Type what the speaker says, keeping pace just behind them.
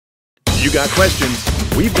You got questions,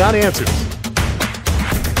 we've got answers.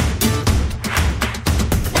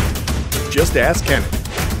 Just ask Kenan.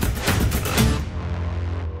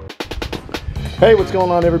 Hey, what's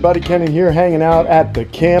going on, everybody? Kenan here, hanging out at the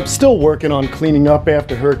camp, still working on cleaning up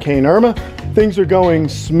after Hurricane Irma. Things are going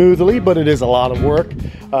smoothly, but it is a lot of work.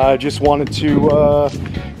 I just wanted to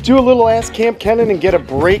do a little Ask Kamp Kenan and get a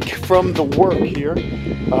break from the work here.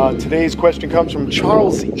 Today's question comes from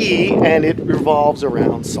Charles E, and it revolves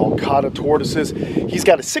around Sulcata tortoises. He's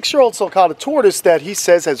got a 6-year-old Sulcata tortoise that he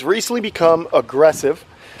says has recently become aggressive.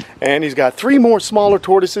 And he's got 3 more smaller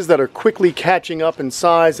tortoises that are quickly catching up in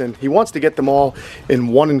size, and he wants to get them all in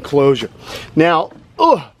one enclosure. Now,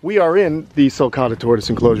 we are in the Sulcata tortoise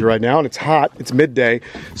enclosure right now, and it's hot. It's midday,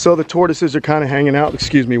 so the tortoises are kind of hanging out.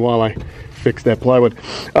 Excuse me while I fix that plywood.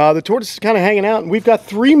 The tortoise is kind of hanging out, and we've got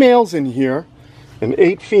 3 males in here and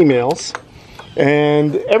 8 females,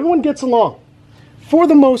 and everyone gets along. For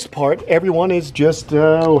the most part, everyone is just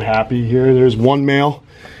happy here. There's one male,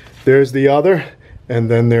 there's the other, and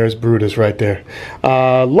then there's Brutus right there.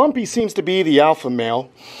 Lumpy seems to be the alpha male,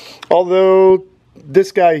 although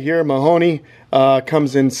this guy here, Mahoney,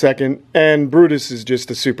 comes in second, and Brutus is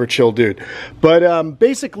just a super chill dude. But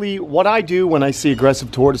basically, what I do when I see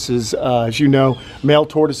aggressive tortoises, as you know, male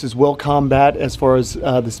tortoises will combat as far as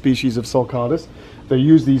the species of Sulcatas. They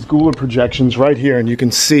use these gular projections right here, and you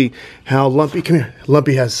can see how Lumpy, come here,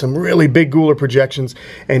 Lumpy has some really big gular projections,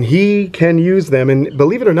 and he can use them. And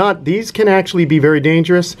believe it or not, these can actually be very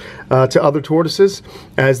dangerous to other tortoises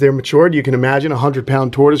as they're matured. You can imagine a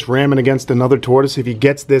 100-pound tortoise ramming against another tortoise. If he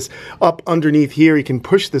gets this up underneath here, he can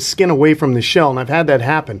push the skin away from the shell, and I've had that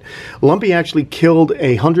happen. Lumpy actually killed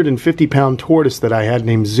a 150-pound tortoise that I had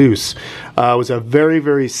named Zeus. It was a very,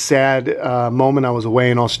 very sad moment. I was away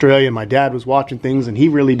in Australia, and my dad was watching things, and he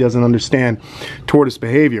really doesn't understand tortoise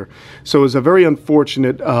behavior. So it was a very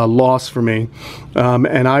unfortunate loss for me,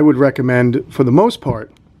 and I would recommend, for the most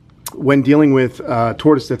part, when dealing with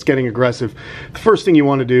tortoise that's getting aggressive, the first thing you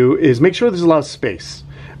want to do is make sure there's a lot of space.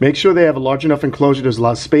 Make sure they have a large enough enclosure, there's a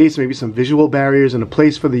lot of space, maybe some visual barriers, and a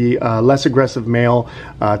place for the less aggressive male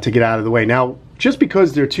to get out of the way. Now, just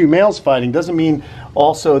because they're 2 males fighting doesn't mean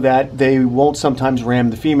also that they won't sometimes ram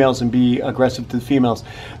the females and be aggressive to the females.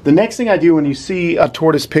 The next thing I do when you see a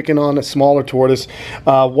tortoise picking on a smaller tortoise,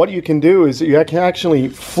 what you can do is you can actually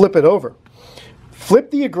flip it over. Flip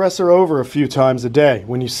the aggressor over a few times a day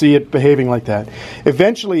when you see it behaving like that.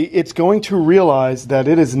 Eventually, it's going to realize that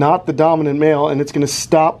it is not the dominant male, and it's going to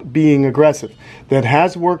stop being aggressive. That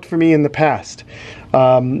has worked for me in the past.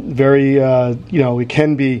 It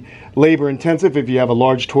can be labor intensive if you have a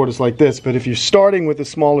large tortoise like this, but if you're starting with a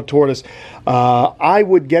smaller tortoise, I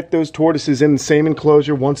would get those tortoises in the same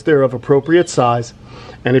enclosure once they're of appropriate size.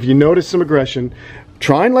 And if you notice some aggression,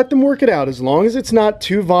 try and let them work it out, as long as it's not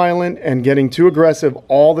too violent and getting too aggressive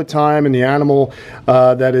all the time, and the animal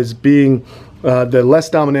that is being, the less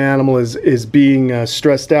dominant animal is being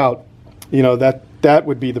stressed out. You know, that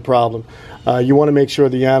would be the problem. You want to make sure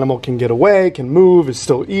the animal can get away, can move, is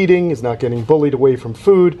still eating, is not getting bullied away from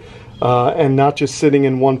food, and not just sitting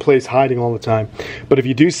in one place hiding all the time. But if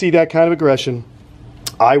you do see that kind of aggression,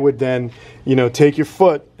 I would then, take your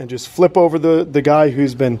foot and just flip over the guy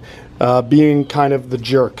who's been being kind of the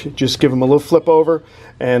jerk. Just give him a little flip over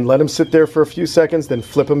and let him sit there for a few seconds, then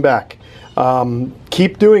flip him back.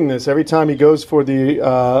 Keep doing this every time he goes for the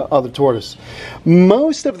other tortoise.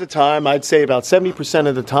 Most of the time, I'd say about 70%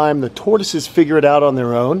 of the time, the tortoises figure it out on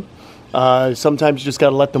their own. Sometimes you just got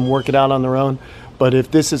to let them work it out on their own. But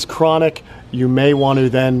if this is chronic, you may want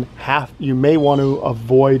to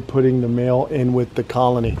avoid putting the male in with the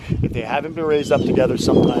colony. If they haven't been raised up together,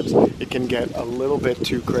 sometimes it can get a little bit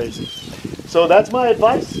too crazy. So that's my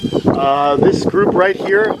advice. This group right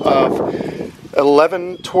here of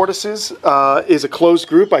 11 tortoises is a closed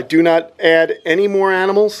group. I do not add any more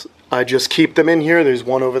animals. I just keep them in here. There's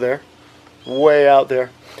one over there, way out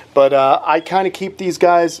there. But I kind of keep these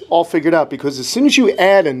guys all figured out, because as soon as you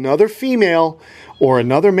add another female or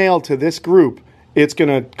another male to this group, it's going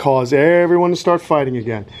to cause everyone to start fighting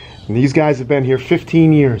again. And these guys have been here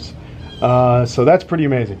 15 years. So that's pretty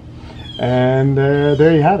amazing. And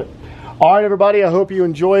there you have it. All right, everybody, I hope you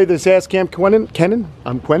enjoy this Ask Kamp Kenan.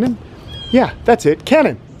 I'm Kenan? Yeah, that's it.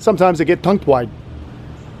 Kenan. Sometimes I get tongue-tied.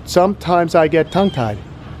 Sometimes I get tongue-tied.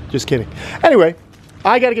 Just kidding. Anyway,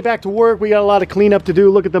 I got to get back to work. We got a lot of cleanup to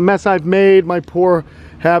do. Look at the mess I've made. My poor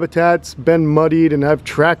habitat's been muddied, and I have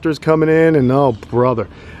tractors coming in, and oh, brother.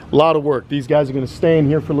 A lot of work. These guys are going to stay in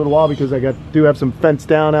here for a little while because I do have some fence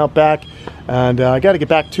down out back, And I got to get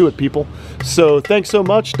back to it, people. So thanks so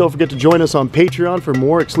much. Don't forget to join us on Patreon for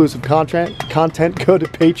more exclusive content. Go to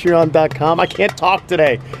patreon.com. I can't talk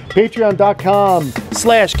today.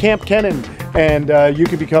 Patreon.com/Kamp Kenan. And you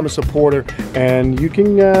can become a supporter. And you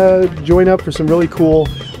can join up for some really cool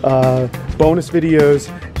bonus videos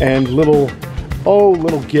and little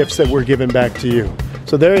gifts that we're giving back to you.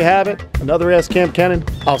 So there you have it. Another Ask Kamp Kenan.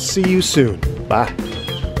 I'll see you soon. Bye.